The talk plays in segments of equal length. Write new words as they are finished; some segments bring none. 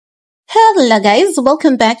Hello guys,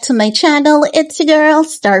 welcome back to my channel. It's your girl,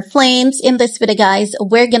 Star Flames. In this video guys,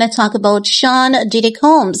 we're gonna talk about Sean Diddy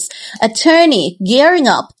Combs, attorney gearing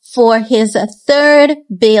up for his third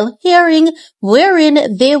bail hearing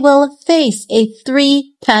wherein they will face a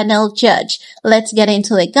 3-panel judge. Let's get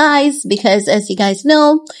into it guys, because as you guys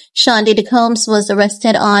know, Sean Diddy Combs was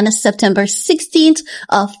arrested on September 16th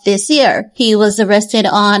of this year. He was arrested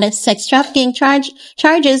on sex trafficking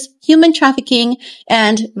charges, human trafficking,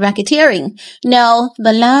 and racketeering. Now,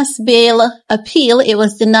 the last bail appeal, it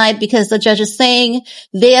was denied because the judge is saying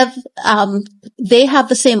they have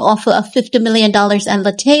the same offer of $50 million on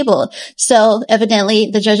the table. So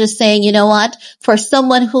evidently the judge is saying, you know what, for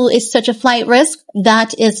someone who is such a flight risk,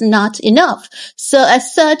 that is not enough. So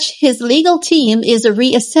as such, his legal team is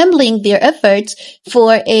reassembling their efforts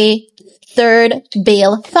for a third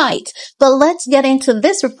bail fight. But let's get into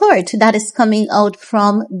this report that is coming out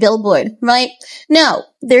from Billboard, right? Now,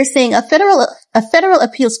 they're saying a federal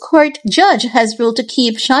appeals court judge has ruled to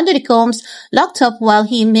keep Sean Diddy Combs locked up while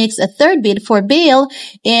he makes a third bid for bail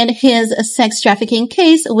in his sex trafficking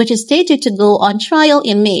case, which is stated to go on trial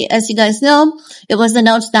in May. As you guys know, it was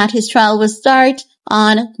announced that his trial will start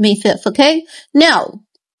on May 5th, okay? Now,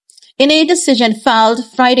 in a decision filed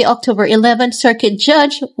Friday, October 11th, Circuit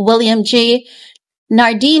Judge William J.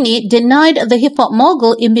 Nardini denied the hip-hop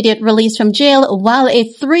mogul immediate release from jail while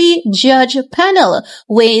a 3-judge panel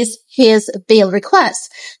weighs his bail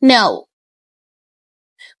request. Now,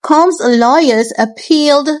 Combs' lawyers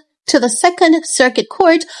appealed to the Second Circuit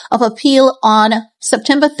Court of Appeal on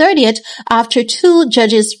September 30th after 2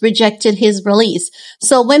 judges rejected his release.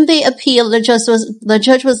 So when they appealed, the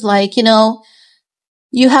judge was like, you know,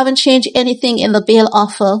 you haven't changed anything in the bail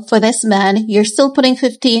offer for this man. You're still putting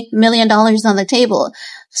 $50 million on the table.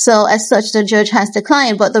 So as such, the judge has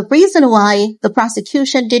declined. But the reason why the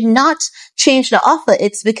prosecution did not change the offer,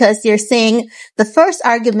 it's because they're saying the first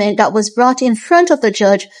argument that was brought in front of the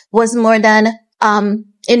judge was more than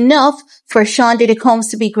enough for Sean Diddy Combs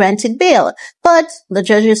to be granted bail. But the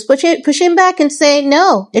judges pushing back and saying,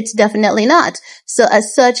 no, it's definitely not. So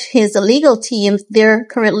as such, his legal team, they're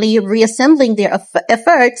currently reassembling their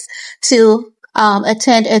efforts to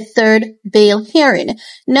attend a third bail hearing.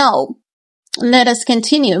 Now, let us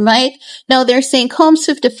continue, right? Now they're saying Combs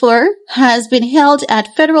 54 has been held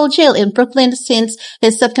at federal jail in Brooklyn since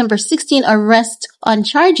his September 16 arrest on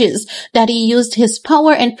charges that he used his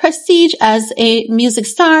power and prestige as a music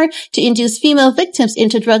star to induce female victims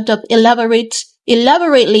into drugged-up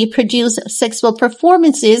elaborately produced sexual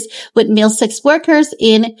performances with male sex workers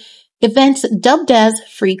in events dubbed as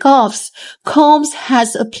freak-offs. Combs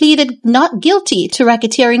has pleaded not guilty to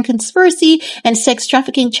racketeering, conspiracy, and sex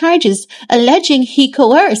trafficking charges, alleging he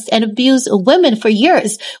coerced and abused women for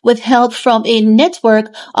years with help from a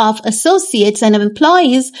network of associates and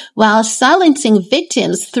employees while silencing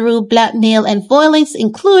victims through blackmail and violence,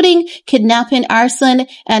 including kidnapping, arson,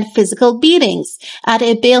 and physical beatings. At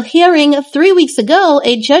a bail hearing 3 weeks ago,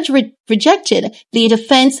 a judge rejected the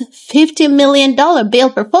defense $50 million bail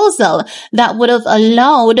proposal that would have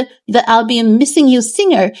allowed the I'll Be Missing You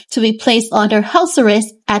singer to be placed under house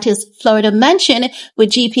arrest at his Florida mansion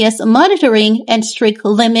with GPS monitoring and strict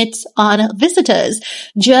limits on visitors.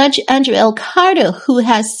 Judge Andrew L. Carter, who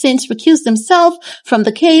has since recused himself from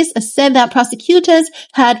the case, said that prosecutors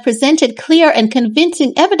had presented clear and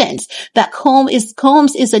convincing evidence that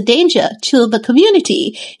Combs is a danger to the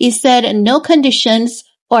community. He said no conditions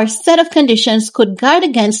or set of conditions could guard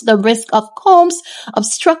against the risk of Combs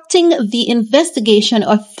obstructing the investigation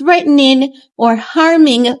or threatening or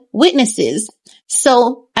harming witnesses.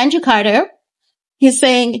 So Andrew Carter, he's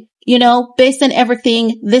saying, you know, based on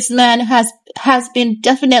everything, this man has been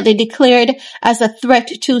definitely declared as a threat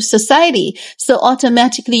to society. So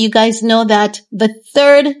automatically, you guys know that the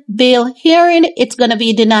third bail hearing, it's going to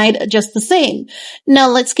be denied just the same. Now,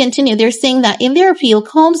 let's continue. They're saying that in their appeal,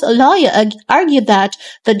 Combs' lawyer argued that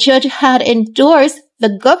the judge had endorsed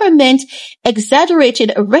the government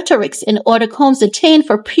exaggerated rhetorics in order Combs detained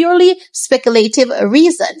for purely speculative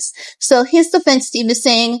reasons. So his defense team is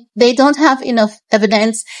saying they don't have enough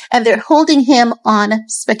evidence and they're holding him on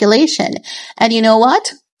speculation. And you know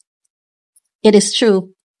what? It is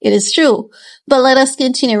true. It is true. But let us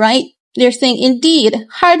continue, right? They're saying, indeed,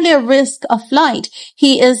 hardly a risk of flight.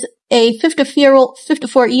 He is a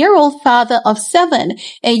 54-year-old father of 7,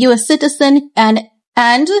 a U.S. citizen and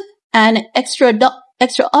an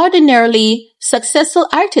extraordinarily successful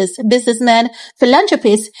artist, businessman,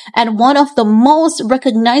 philanthropist, and one of the most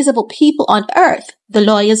recognizable people on earth. The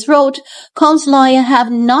lawyers wrote, Combs' lawyer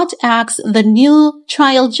have not asked the new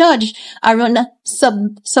trial judge, Arun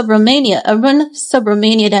Subramania,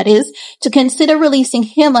 that is, to consider releasing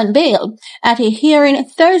him on bail at a hearing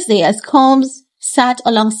Thursday as Combs sat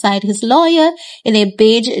alongside his lawyer in a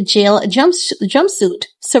beige jail jumpsuit.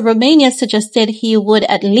 Subramania suggested he would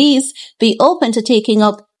at least be open to taking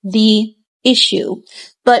up the issue.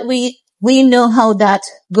 But we know how that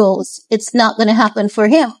goes. It's not going to happen for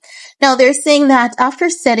him. Now they're saying that after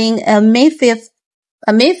setting a May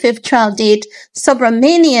 5th trial date,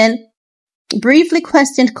 Subramanian briefly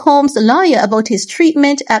questioned Combs' lawyer about his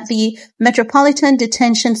treatment at the Metropolitan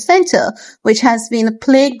Detention Center, which has been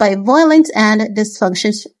plagued by violence and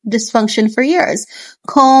dysfunction for years.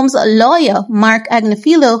 Combs' lawyer, Mark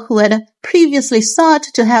Agnifilo, who had previously sought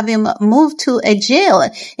to have him moved to a jail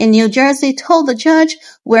in New Jersey, told the judge,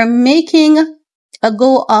 "We're making a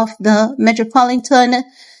go of the Metropolitan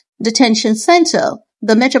Detention Center.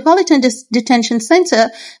 The Metropolitan Detention Center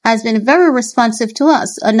has been very responsive to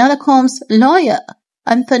us." Another Combs lawyer,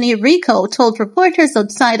 Anthony Rico, told reporters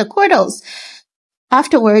outside the courthouse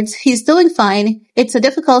afterwards, "He's doing fine. It's a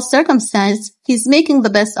difficult circumstance. He's making the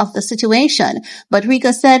best of the situation." But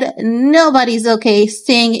Rico said nobody's okay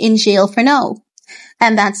staying in jail for now.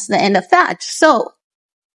 And that's the end of that. So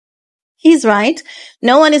he's right.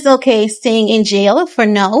 No one is okay staying in jail for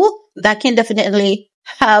now. That can definitely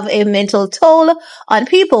have a mental toll on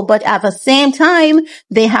people, but at the same time,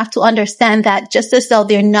 they have to understand that just as though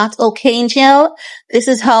they're not okay in jail, this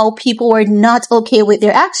is how people were not okay with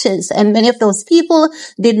their actions. And many of those people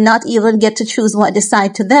did not even get to choose what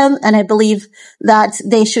decide to them. And I believe that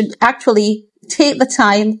they should actually take the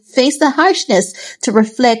time, face the harshness to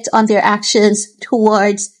reflect on their actions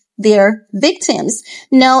towards their victims.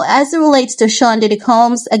 Now, as it relates to Sean Diddy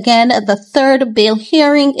Combs, again, the third bail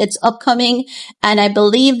hearing, it's upcoming, and I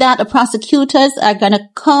believe that the prosecutors are going to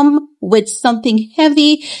come with something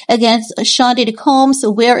heavy against Sean Diddy Combs,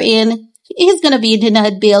 wherein he's going to be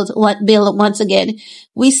denied bail once again.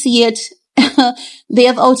 We see it. They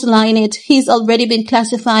have outlined it. He's already been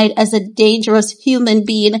classified as a dangerous human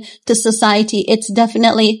being to society. It's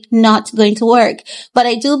definitely not going to work. But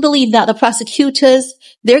I do believe that the prosecutors,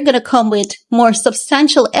 they're going to come with more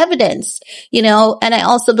substantial evidence, and I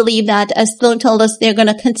also believe that, as Sloan told us, they're going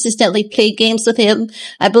to consistently play games with him.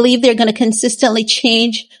 I believe they're going to consistently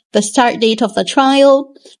change the start date of the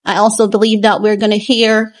trial. I also believe that we're going to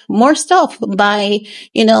hear more stuff by,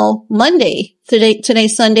 Monday.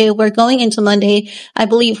 Today's Sunday. We're going into Monday. I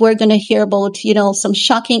believe we're going to hear about, some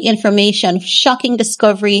shocking information, shocking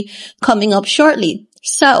discovery coming up shortly.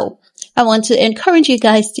 So I want to encourage you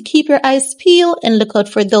guys to keep your eyes peeled and look out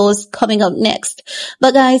for those coming up next.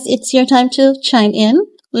 But guys, it's your time to chime in.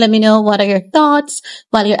 Let me know what are your thoughts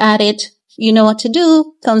while you're at it. You know what to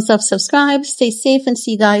do. Thumbs up, subscribe, stay safe, and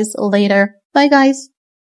see you guys later. Bye guys.